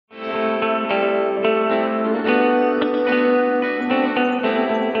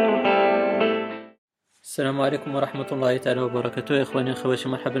السلام عليكم ورحمة الله تعالى وبركاته. يا إخواني أخواتي،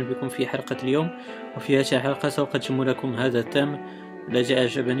 مرحبا بكم في حلقة اليوم. وفي هذه الحلقة سأقدم لكم هذا التام الذي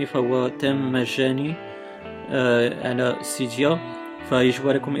أعجبني، فهو تام مجاني على سيديا، فيجب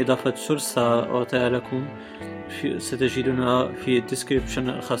عليكم إضافة سورس سأعطيها لكم ستجدونها في الديسكريبشن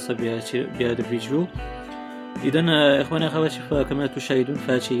الخاصة بهذا الفيديو. إذن إخواني أخواتي، فكما تشاهدون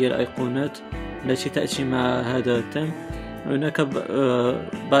فهذه هي الأيقونات التي تأتي مع هذا التام. هناك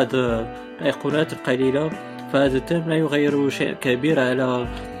بعض الأيقونات القليلة، فهذا التام لا يغير شيء كبير على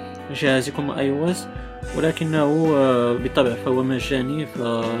جهازكم iOS، ولكنه بالطبع فهو مجاني،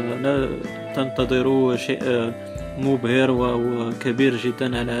 فلا تنتظروا شيء مبهر وكبير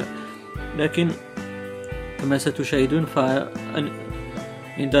جدا لكن كما ستشاهدون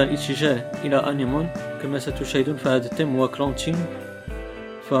عند الاتجاه إلى أنيمون كما ستشاهدون فهذا التام هو كلانتين،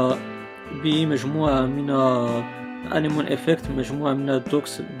 بمجموعة من أنيمون إفكت، مجموعة من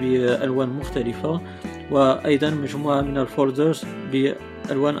الدوكس بألوان مختلفة، وأيضا مجموعة من الفولدرز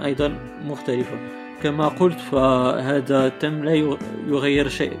بألوان أيضا مختلفة. كما قلت فهذا التام لا يغير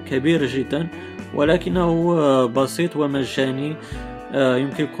شيء كبير جدا، ولكنه بسيط ومجاني،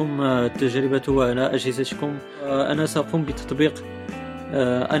 يمكنكم تجربته على أجهزتكم. أنا سأقوم بتطبيق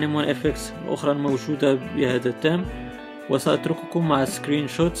أنيمون إفكت أخرى موجودة بهذا التام، وسأترككم مع سكرين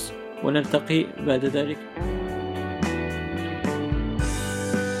شوتس ونلتقي بعد ذلك.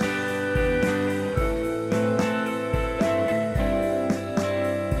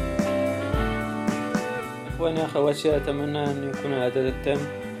 إخواني أخواتي، أتمنى أن يكون هذا التام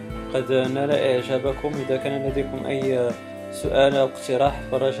قد نال إعجابكم. إذا كان لديكم أي سؤال أو اقتراح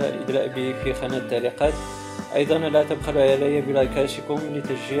فرجاء الإدلاء به في خانة التعليقات. أيضا لا تبخلوا علي بلايكاتكم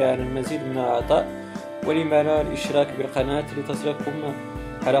لتشجيع على المزيد من العطاء، ولما لا الاشتراك بالقناة لتصلكم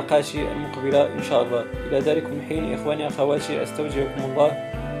حلقاتي المقبلة إن شاء الله. إلى ذلك الحين إخواني أخواتي، أستودعكم الله،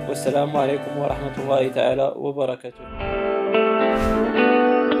 والسلام عليكم ورحمة الله تعالى وبركاته.